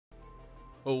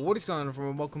Oh, what is going on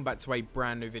everyone? Welcome back to a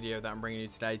brand new video that I'm bringing you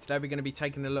today. Today we're going to be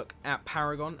taking a look at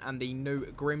Paragon and the new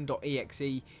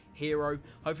GRIM.EXE hero.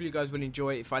 Hopefully you guys will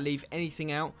enjoy it. If I leave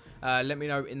anything out, let me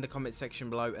know in the comment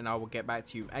section below and I will get back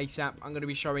to you ASAP. I'm going to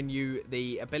be showing you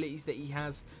the abilities that he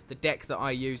has, the deck that I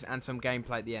use, and some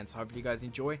gameplay at the end. So hopefully you guys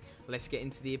enjoy. Let's get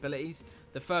into the abilities.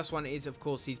 The first one is, of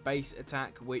course, his base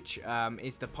attack, which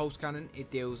is the pulse cannon. It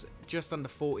deals just under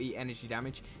 40 energy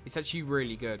damage. It's actually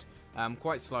really good.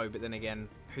 Quite slow, but then again,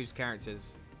 whose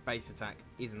character's base attack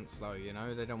isn't slow, you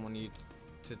know? They don't want you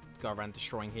to go around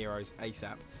destroying heroes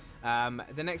ASAP.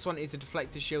 The next one is a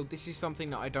deflector shield. This is something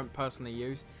that I don't personally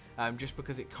use, just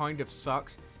because it kind of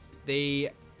sucks. The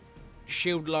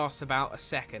shield lasts about a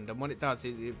second, and what it does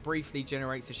is it briefly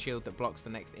generates a shield that blocks the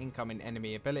next incoming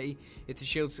enemy ability. If the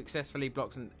shield successfully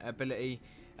blocks an ability,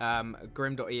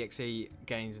 GRIM.EXE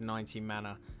gains 90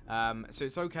 mana. So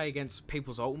it's okay against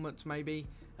people's ultimates maybe,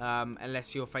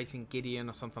 unless you're facing Gideon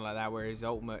or something like that, where his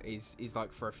ultimate is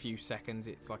like for a few seconds.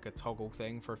 It's like a toggle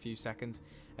thing for a few seconds,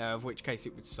 of which case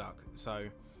it would suck. So,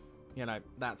 you know,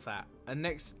 that's that. And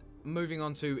next, moving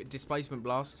on to Displacement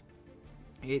Blast.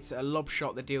 It's a lob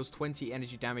shot that deals 20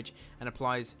 energy damage and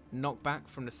applies knockback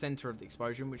from the center of the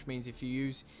explosion, which means if you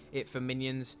use it for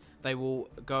minions, they will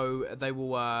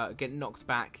get knocked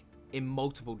back in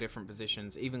multiple different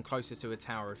positions, even closer to a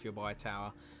tower if you're by a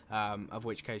tower, of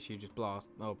which case you just blast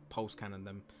or pulse cannon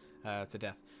them to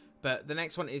death. But the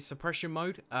next one is suppression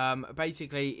mode.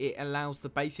 Basically, it allows the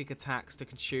basic attacks to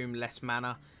consume less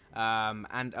mana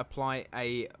and apply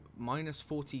a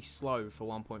 -40 slow for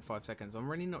 1.5 seconds. I'm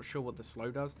really not sure what the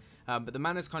slow does, but the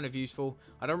mana's kind of useful.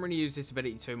 I don't really use this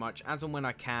ability too much, as and when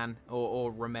I can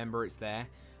or remember it's there.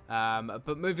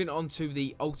 But moving on to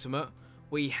the ultimate,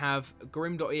 we have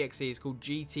GRIM.EXE. It's called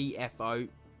GTFO.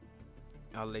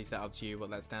 I'll leave that up to you what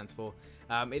that stands for.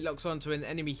 It locks onto an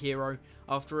enemy hero.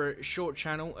 After a short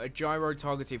channel, a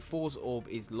gyro-targeted force orb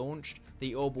is launched.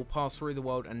 The orb will pass through the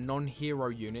world and non-hero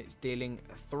units, dealing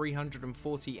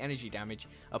 340 energy damage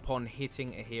upon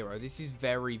hitting a hero. This is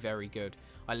very, very good.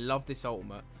 I love this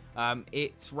ultimate.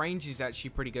 Its range is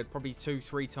actually pretty good, probably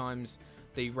 2-3 times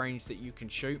the range that you can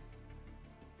shoot.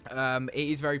 It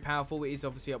is very powerful. It is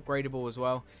obviously upgradable as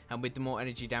well, and with the more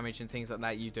energy damage and things like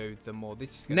that you do, the more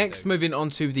this is going to do. Next, moving on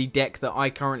to the deck that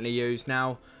I currently use.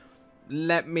 Now,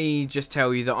 let me just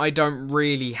tell you that I don't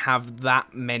really have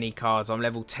that many cards. I'm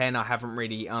level 10. I haven't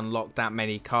really unlocked that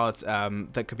many cards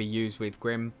that could be used with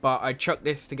Grim, but I chucked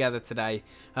this together today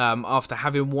after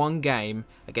having one game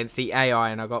against the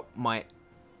AI, and I got my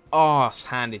arse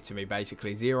handed to me,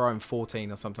 basically 0-14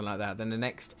 or something like that. Then the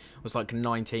next was like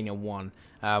 19-1,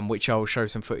 which I'll show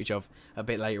some footage of a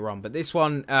bit later on. But this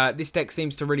one, this deck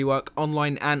seems to really work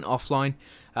online and offline,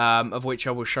 of which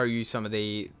I will show you some of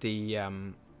the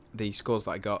scores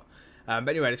that I got. But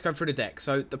anyway, let's go through the deck.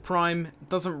 So the prime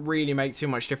doesn't really make too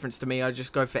much difference to me. I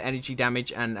just go for energy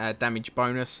damage and damage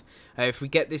bonus. If we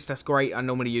get this, that's great. I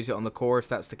normally use it on the core if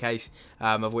that's the case,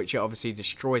 of which it obviously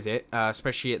destroys it,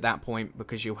 especially at that point,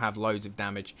 because you'll have loads of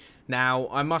damage. Now,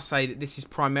 I must say that this is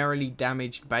primarily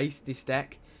damage based, this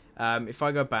deck. If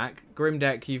I go back, Grim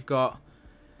deck, you've got...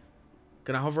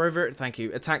 Can I hover over it? Thank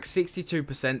you. Attack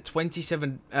 62%,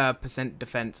 27%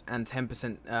 defense, and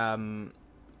 10%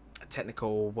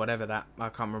 technical, whatever that, I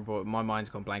can't remember. My mind's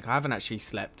gone blank. I haven't actually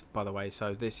slept, by the way,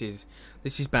 so this is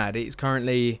bad. It's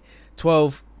currently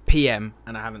 12 PM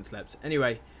and I haven't slept.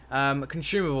 Anyway,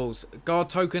 consumables. Guard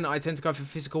token, I tend to go for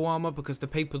physical armor because the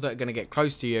people that are going to get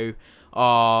close to you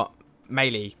are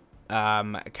melee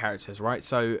characters, right?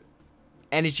 So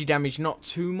energy damage, not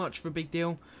too much of a big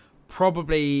deal.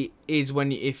 Probably is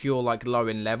if you're like low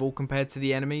in level compared to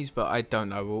the enemies, but I don't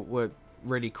know. We're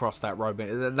really cross that road, but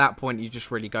at that point you just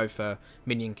really go for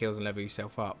minion kills and level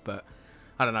yourself up, but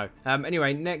I don't know.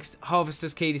 Anyway, next,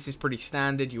 Harvester's Key. This is pretty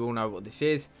standard, you all know what this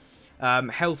is.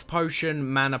 Health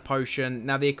potion, mana potion.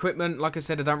 Now the equipment, like I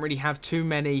said, I don't really have too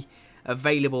many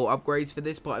available upgrades for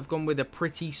this, but I've gone with a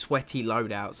pretty sweaty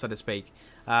loadout, so to speak.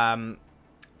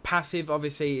 Passive,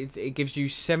 obviously, it gives you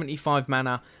 75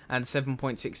 mana and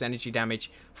 7.6 energy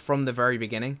damage from the very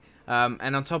beginning,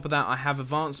 and on top of that I have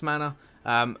advanced mana,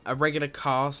 a regular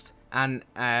cast, and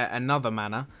another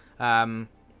mana,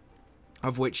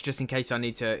 of which, just in case I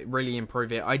need to really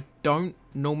improve it. I don't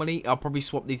normally, I'll probably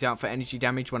swap these out for energy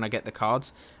damage when I get the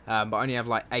cards, but I only have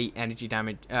like 8 energy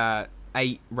damage,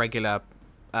 8 regular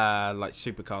like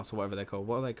super casts or whatever they're called.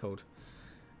 What are they called?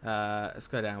 Let's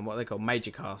go down. What are they called? Major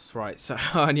casts, right? So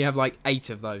I only have like 8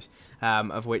 of those,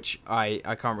 of which I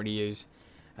can't really use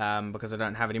because I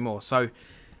don't have any more. So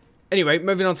Anyway,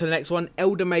 moving on to the next one,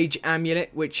 Elder Mage Amulet,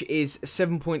 which is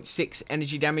 7.6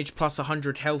 energy damage plus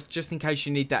 100 health, just in case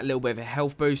you need that little bit of a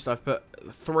health boost. I've put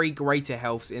 3 greater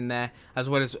healths in there, as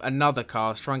well as another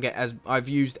cast. Try and get I've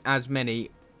used as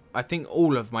many, I think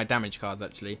all of my damage cards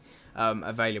actually,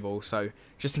 available. So,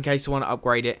 just in case I want to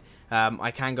upgrade it,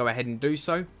 I can go ahead and do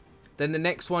so. Then the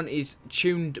next one is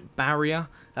Tuned Barrier.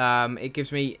 It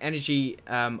gives me energy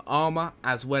armor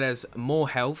as well as more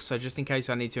health. So just in case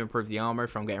I need to improve the armor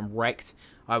if I'm getting wrecked,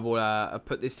 I will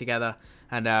put this together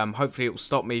and hopefully it will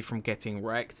stop me from getting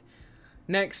wrecked.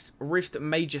 Next, Rift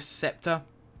Major Scepter.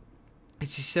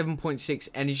 It's 7.6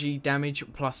 energy damage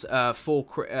plus 4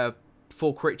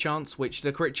 crit chance, which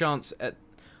the crit chance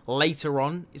later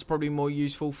on is probably more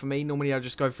useful for me. Normally I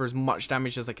just go for as much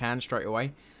damage as I can straight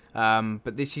away.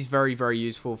 But this is very, very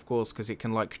useful, of course, because it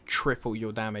can, like, triple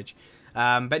your damage.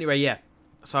 But anyway, yeah.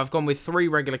 So I've gone with 3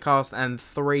 regular cast and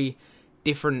 3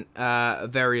 different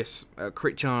various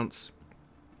crit chance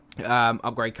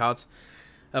upgrade cards,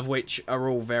 of which are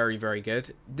all very, very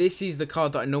good. This is the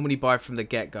card that I normally buy from the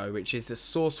get-go, which is the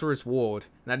Sorcerer's Ward.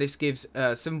 Now, this gives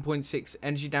 7.6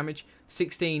 energy damage,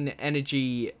 16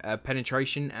 energy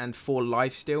penetration, and 4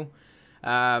 lifesteal.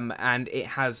 And it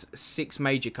has 6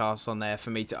 major casts on there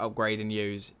for me to upgrade and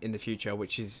use in the future,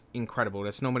 which is incredible.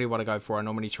 That's normally what I go for. I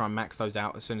normally try and max those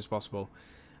out as soon as possible.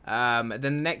 Then the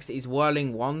next is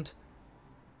Whirling Wand.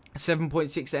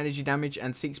 7.6 energy damage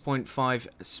and 6.5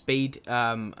 speed,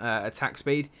 attack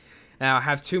speed. Now I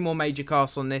have 2 more major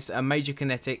casts on this, a major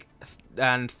kinetic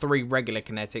and 3 regular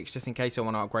kinetics, just in case I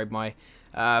want to upgrade my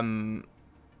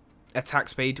attack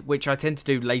speed, which I tend to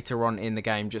do later on in the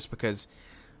game, just because,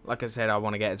 like I said, I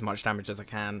want to get as much damage as I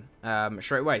can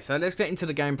straight away. So let's get into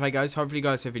the gameplay, guys. Hopefully you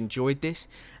guys have enjoyed this,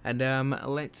 and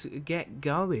let's get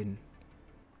going.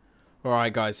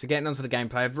 Alright, guys, so getting onto the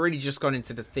gameplay, I've really just gone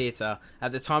into the theatre.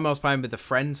 At the time I was playing with a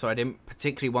friend, so I didn't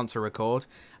particularly want to record,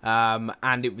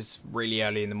 and it was really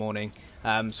early in the morning,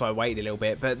 so I waited a little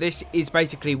bit. But this is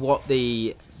basically what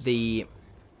the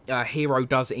hero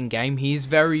does in-game. He is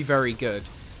very, very good.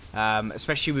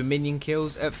 Especially with minion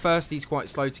kills. At first he's quite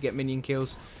slow to get minion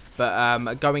kills,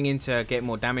 but going into getting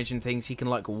more damage and things, he can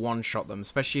like one-shot them,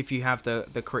 especially if you have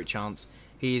the crit chance.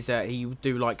 He will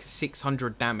do like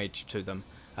 600 damage to them,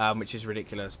 which is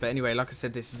ridiculous. But anyway, like I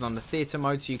said, this is on the theatre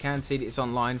mode, so you can see that it's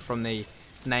online from the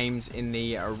names in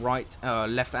the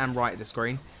left and right of the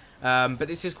screen. But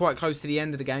this is quite close to the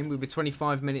end of the game. We were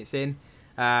 25 minutes in.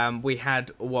 We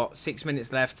had, what, 6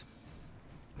 minutes left.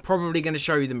 Probably going to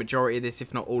show you the majority of this,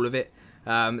 if not all of it.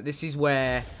 This is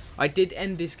where I did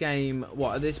end this game.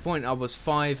 What, at this point I was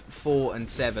 5, 4 and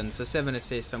 7, so 7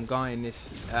 assists. I'm guying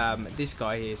this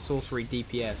guy here, Sorcery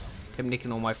DPS, kept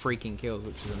nicking all my freaking kills,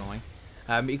 which is annoying.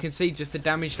 You can see just the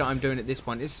damage that I'm doing at this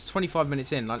point. This is 25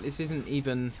 minutes in, like, this isn't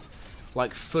even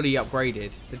like fully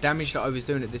upgraded. The damage that I was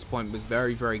doing at this point was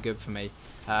very, very good for me,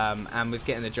 and was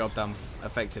getting the job done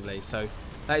effectively. So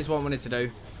that is what I wanted to do.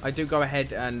 I do go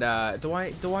ahead and do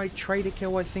I trade a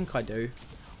kill? I think I do.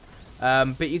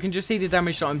 But you can just see the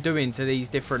damage that I'm doing to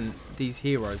these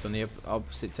heroes on the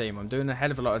opposite team. I'm doing a hell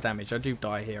of a lot of damage. I do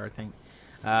die here, I think,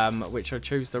 which I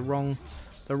choose the wrong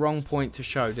point to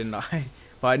show, didn't I?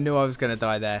 But I knew I was going to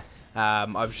die there. I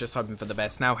was just hoping for the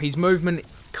best. Now his movement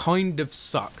kind of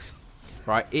sucks,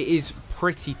 right? It is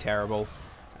pretty terrible.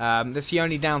 That's the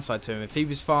only downside to him. If he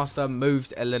was faster,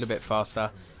 moved a little bit faster,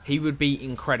 he would be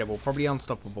incredible, probably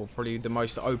unstoppable, probably the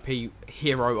most OP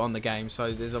hero on the game.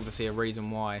 So there's obviously a reason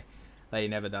why they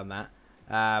never done that.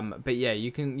 But yeah,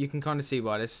 you can kind of see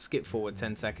why. Let's skip forward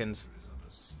 10 seconds.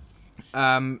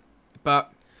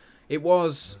 But it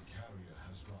was,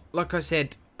 like I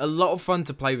said, a lot of fun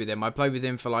to play with him. I played with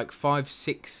him for like 5,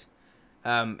 6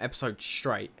 episodes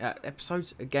straight,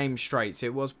 a game straight. So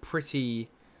it was pretty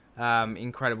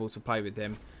incredible to play with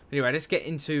him. Anyway, let's get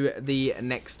into the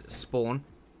next spawn.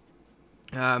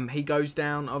 He goes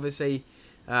down, obviously.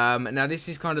 Now this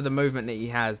is kind of the movement that he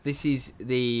has. This is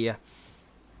the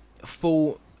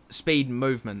full speed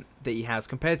movement that he has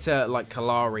compared to like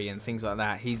Kalari and things like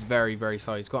that. He's very, very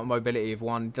slow. He's got a mobility of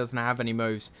 1. Doesn't have any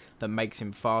moves that makes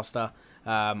him faster.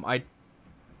 I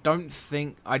don't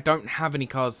have any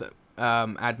cards that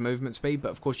add movement speed,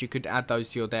 but of course you could add those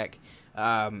to your deck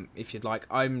if you'd like.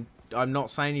 I'm not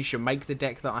saying you should make the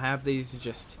deck that I have. These are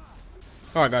just...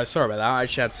 Alright guys, sorry about that. I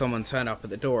actually had someone turn up at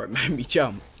the door. It made me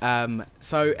jump.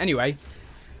 So anyway,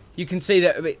 you can see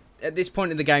that at this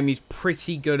point in the game he's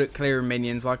pretty good at clearing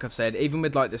minions, like I've said. Even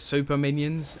with like the super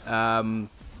minions,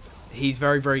 he's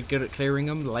very, very good at clearing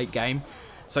them late game.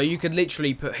 So you could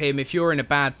literally put him, if you're in a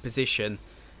bad position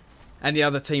and the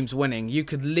other team's winning, you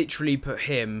could literally put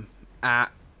him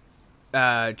at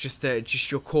just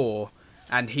your core,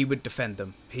 and he would defend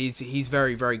them. He's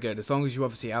very, very good, as long as you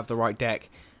obviously have the right deck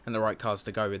and the right cards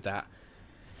to go with that.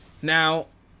 Now,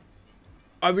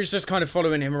 I was just kind of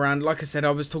following him around. Like I said,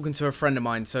 I was talking to a friend of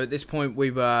mine, so at this point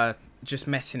we were just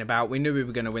messing about. We knew we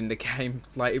were going to win the game.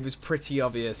 Like, it was pretty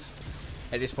obvious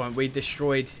at this point. We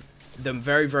destroyed them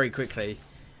very, very quickly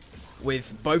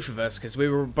with both of us, because we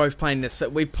were both playing this.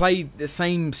 We played the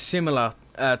same similar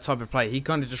type of play. He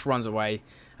kind of just runs away,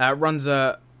 runs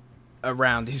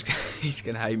around. He's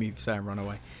gonna hate me for saying run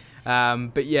away,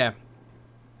 but yeah,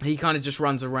 he kind of just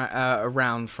runs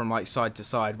around from like side to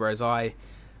side, whereas I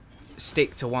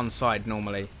stick to one side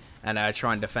normally and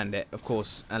try and defend it. Of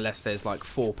course, unless there's like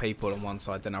 4 people on one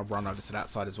side, then I'll run over to that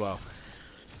side as well.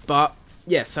 But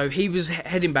yeah, so he was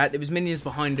heading back. There was minions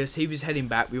behind us. He was heading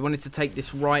back. We wanted to take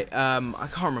this right. I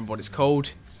can't remember what it's called.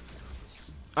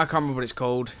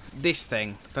 This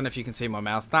thing. Don't know if you can see my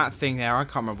mouse. That thing there. I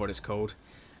can't remember what it's called.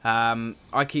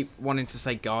 I keep wanting to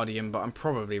say Guardian, but I'm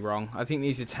probably wrong. I think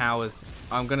these are towers.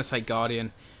 I'm going to say Guardian,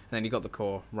 and then you got the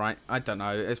core, right? I don't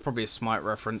know. It's probably a Smite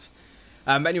reference.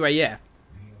 But anyway, yeah.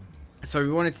 So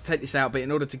we wanted to take this out, but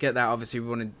in order to get that, obviously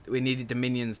we needed the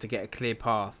minions to get a clear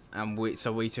path, and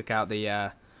so we took out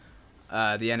the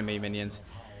enemy minions,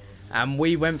 and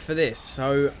we went for this.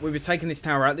 So we were taking this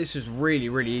tower out. This was really,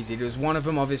 really easy. There was one of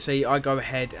them. Obviously, I go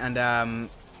ahead and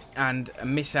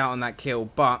miss out on that kill,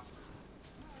 but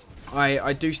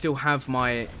I do still have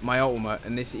my ultimate,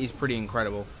 and this is pretty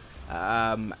incredible.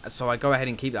 So I go ahead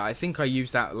and keep that. I think I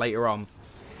use that later on,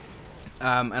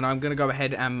 and I'm gonna go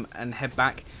ahead and head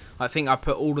back. I think I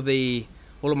put all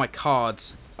of my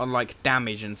cards on like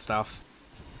damage and stuff,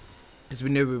 because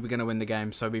we knew we were going to win the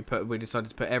game. So we decided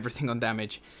to put everything on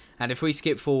damage. And if we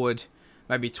skip forward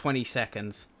maybe 20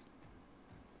 seconds,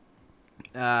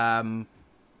 if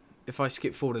I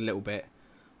skip forward a little bit,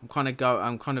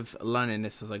 I'm kind of learning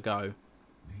this as I go.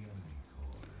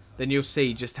 Then you'll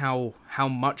see just how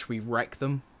much we wreck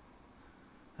them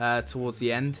towards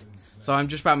the end. So I'm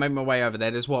just about to make my way over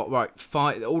there. There's what, right,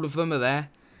 5, all of them are there,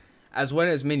 as well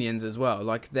as minions as well.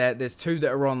 Like there's 2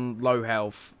 that are on low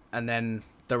health, and then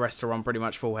the rest are on pretty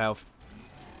much full health.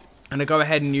 And I go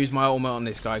ahead and use my ultimate on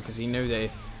this guy, because he knew that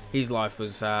his life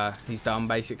was he's done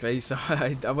basically. So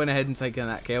I went ahead and taken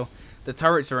that kill. The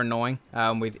turrets are annoying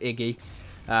with Iggy,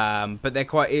 but they're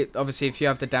quite obviously if you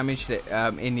have the damage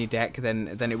in your deck,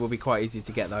 then it will be quite easy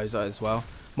to get those as well.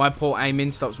 My poor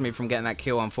aiming stops me from getting that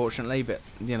kill, unfortunately, but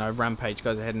you know, Rampage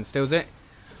goes ahead and steals it.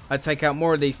 I take out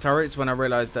more of these turrets when I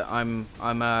realise that I'm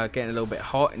getting a little bit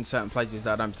hot in certain places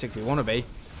that I don't particularly want to be.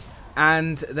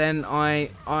 And then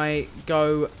I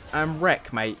go and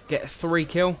wreck, mate. Get a 3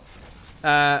 kill,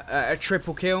 a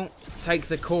triple kill, take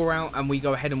the core out, and we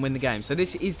go ahead and win the game. So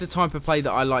this is the type of play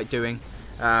that I like doing.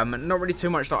 Not really too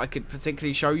much that I could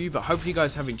particularly show you, but hopefully you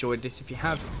guys have enjoyed this. If you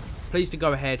have, please do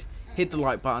go ahead, hit the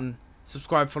like button,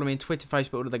 subscribe, follow me on Twitter,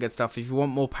 Facebook, all of that good stuff. If you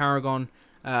want more Paragon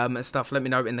stuff, let me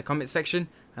know in the comment section,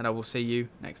 and I will see you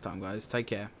next time, guys. Take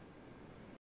care.